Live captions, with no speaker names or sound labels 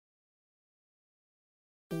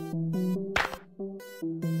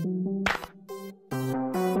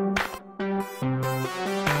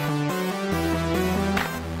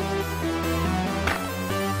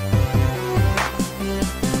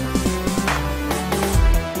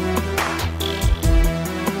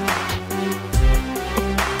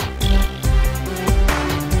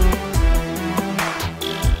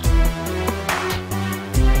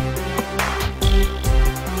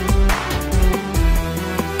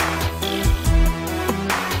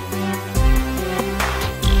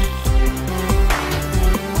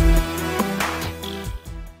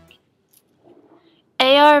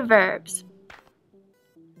are verbs.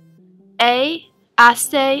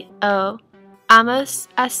 Aste, o, amos,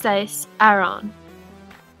 astais, aron.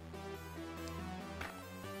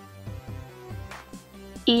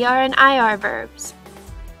 ER and IR verbs.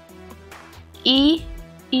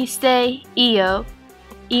 Iste, io,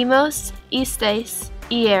 imos, istes,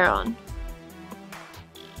 ieron.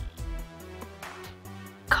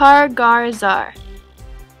 Car, gar, zar.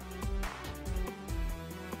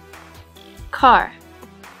 Car.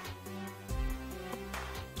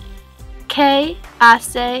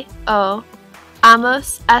 Aste, o,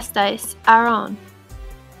 amos, astais, aron.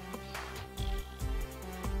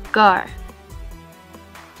 Gar.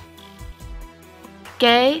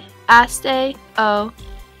 Aste, o,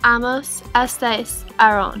 amos, astais,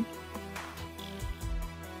 aron.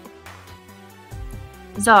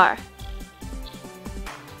 Zar.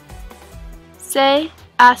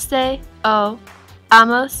 Aste, o,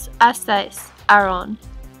 amos, astais, aron.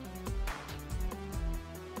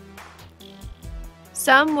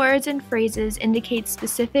 Some words and phrases indicate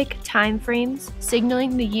specific time frames,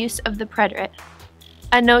 signaling the use of the preterite.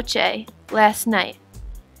 Anoche, last night.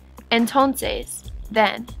 Entonces,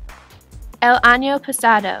 then. El año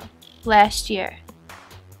pasado, last year.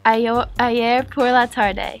 Ayer por la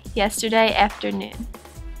tarde, yesterday afternoon.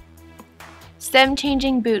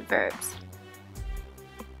 Stem-changing boot verbs.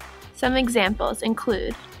 Some examples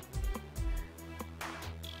include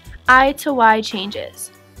I to Y changes.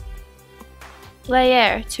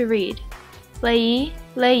 Leer, to read. Leí,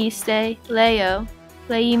 leíste, leo,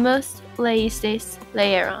 leímos, leístes,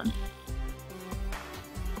 leyeron.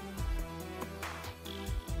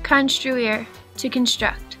 Construir, to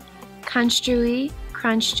construct. Construí,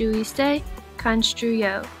 construiste,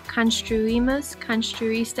 construyó, construimos,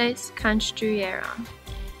 construistes, construyeron.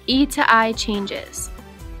 E to I changes.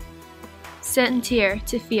 Sentir,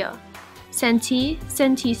 to feel. Sentí,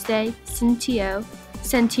 sentiste, sintió,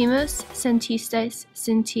 sentimos, sentistes,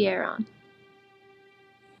 sintieron.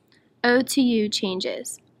 O to U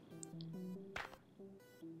changes.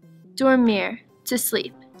 Dormir, to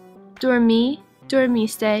sleep. Dormí,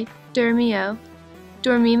 dormiste, dormió,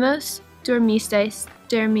 dormimos, dormistes,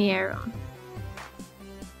 dormieron.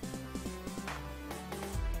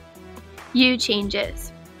 U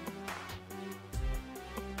changes.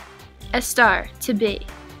 Estar, to be.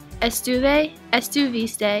 Estuve,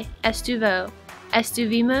 estuviste, estuvo,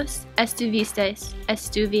 estuvimos, estuvistes,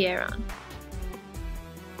 estuvieron.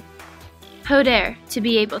 Poder, to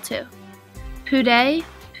be able to. Pude,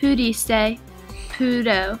 pudiste,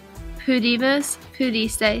 pudo, pudimos,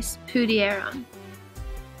 pudistes, pudieron.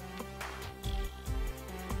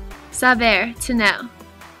 Saber, to know.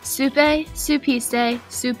 Supe, supiste,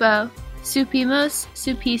 supo, supimos,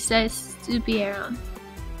 supistes, supieron.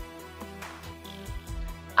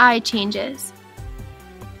 I changes.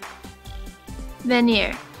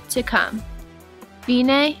 Venir, to come.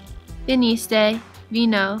 Vine, viniste,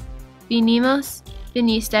 vino, vinimos,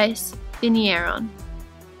 vinistes, vinieron.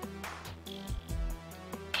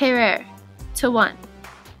 Querer, to want.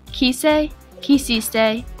 Quise,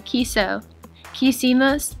 quisiste, quiso,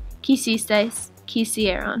 quisimos, quisistes,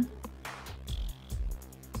 quisieron.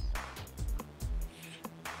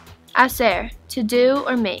 Hacer, to do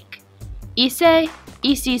or make. Hice,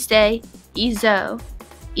 hiciste, hizo,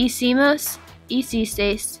 hicimos,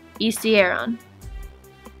 hiciste, hicieron.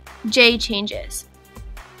 J changes.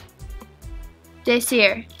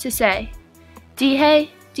 Decir, to say. Dije,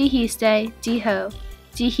 dijiste, dijo,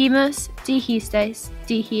 dijimos, dijistes,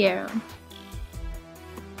 dijeron.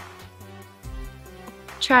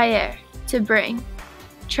 Traer, to bring.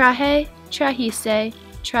 Traje, trajiste,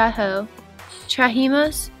 trajo,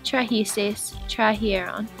 trajimos, trajistes,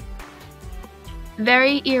 trajeron.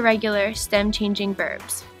 Very irregular stem-changing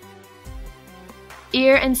verbs.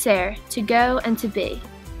 Ir and ser, to go and to be.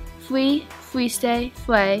 Fui, fuiste,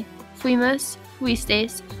 fue, fuimos,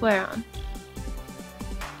 fuistes, fueron.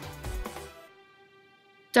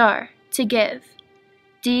 Dar, to give.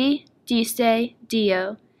 Di, diste,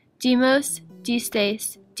 dio, dimos,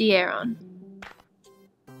 distes, dieron.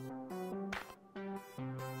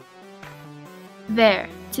 Ver,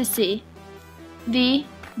 to see. Vi,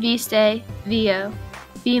 viste, vio,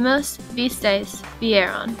 vimos, vistes,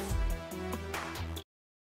 vieron.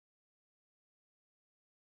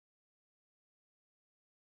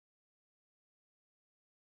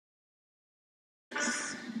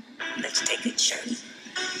 Let's take a journey.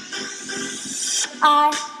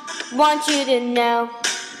 I want you to know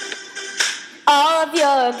all of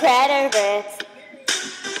your preterites.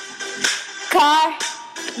 Car,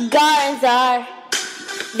 gars are.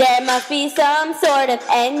 There must be some sort of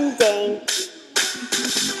ending.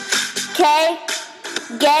 K,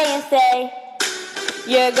 gay and say.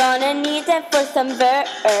 You're gonna need them for some verbs.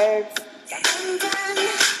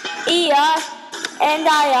 ER and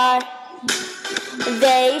IR,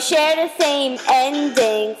 they share the same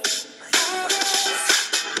endings.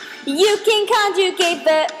 You can conjugate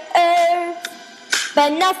verbs, but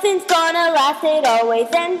nothing's gonna last, it always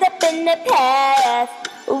ends up in the past.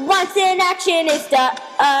 Once an action is done,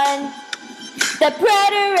 the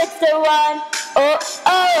preterite's the one. Oh,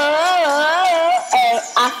 oh, oh, oh, oh.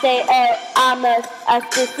 I say, oh, I'm a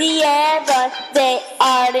Sierra. They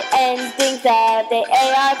are the endings of the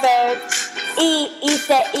AR verbs.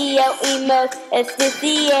 Say, EO, emos, it's the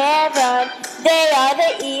Sierra. They are the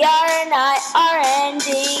ER and IR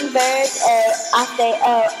ending verbs. Oh, I say,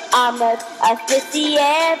 oh, I'm a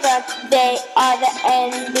Sierra. They are the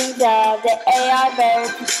endings of the AR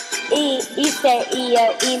verbs. Say,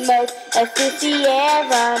 EO, emos, it's the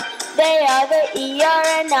Sierra. They are the ER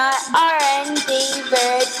and IR ending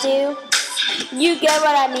verbs too. You get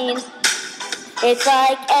what I mean? It's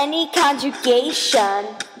like any conjugation.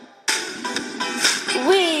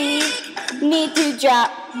 We need to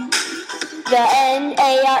drop the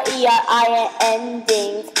NARERIN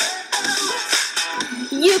endings.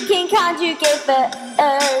 You can conjugate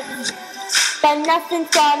verbs, but nothing's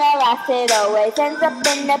gonna last, it always ends up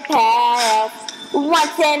in the past.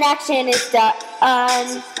 Once an action is done,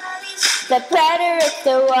 the preterite's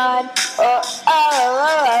the one. Oh, oh,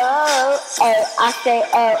 oh, oh, oh. I say,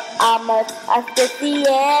 oh, I'm a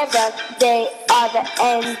Sierra. They are the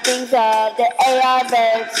endings of the AR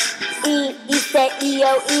verbs. Say,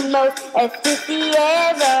 EO, emos, it's the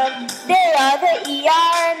Sierra. They are the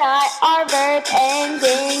ER and IR verb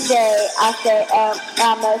endings. I say,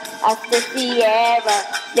 I'm a Sierra.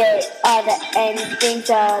 They are the endings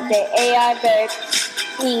of the AR verbs.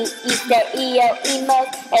 Say, EO, emos,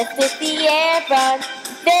 it's the Sierra.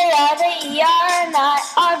 They are the ER and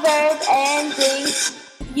IR verb endings.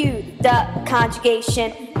 Use the conjugation.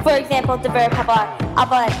 For example, the verb hablar,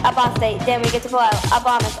 abase, then we get to pull out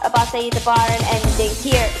abamas, abase, the bar and endings.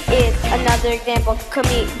 Here is another example.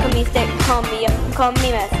 Comiste,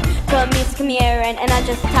 comimes, comieran, and I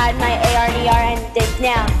just tied my ARDR endings.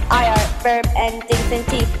 Now, IR, verb endings,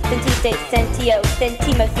 sentite, sentio,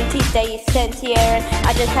 sentimo, sentite, sentieran.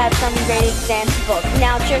 I just have some great examples.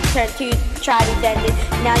 Now it's your turn to try these endings.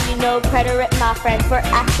 Now you know preterite, my friend, for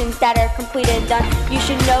actions that are completed and done. You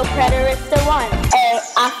should know preterite's the one.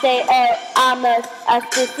 I say, oh, I'm a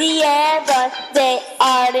Sierra. They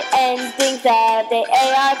are the endings of the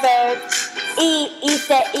AR verbs.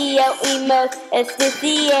 Say, EO, emos, it's the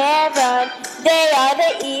Sierra. They are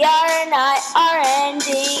the ER and IR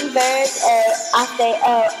ending verbs. I say,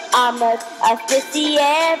 oh, I'm a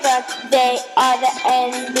Sierra. They are the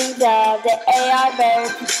endings of the AR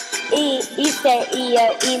verbs. Say, EO,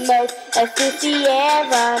 emos, it's the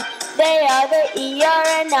Sierra. They are the ER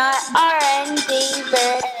and IR ending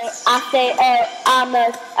verbs. I say, oh, I'm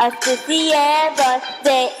a Sierra.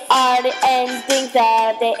 They are the endings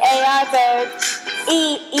of the AR verbs.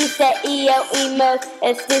 Say, EO, emos,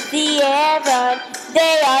 it's the Sierra.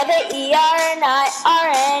 They are the ER and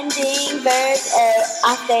IR ending verbs.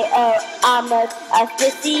 I say, oh, I'm a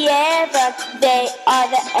Sierra. They are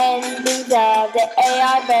the endings of the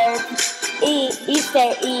AR verbs. Say,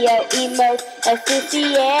 EO, emos, it's the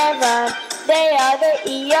Sierra. They are the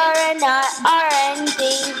ER and IR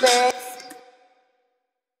ending verbs.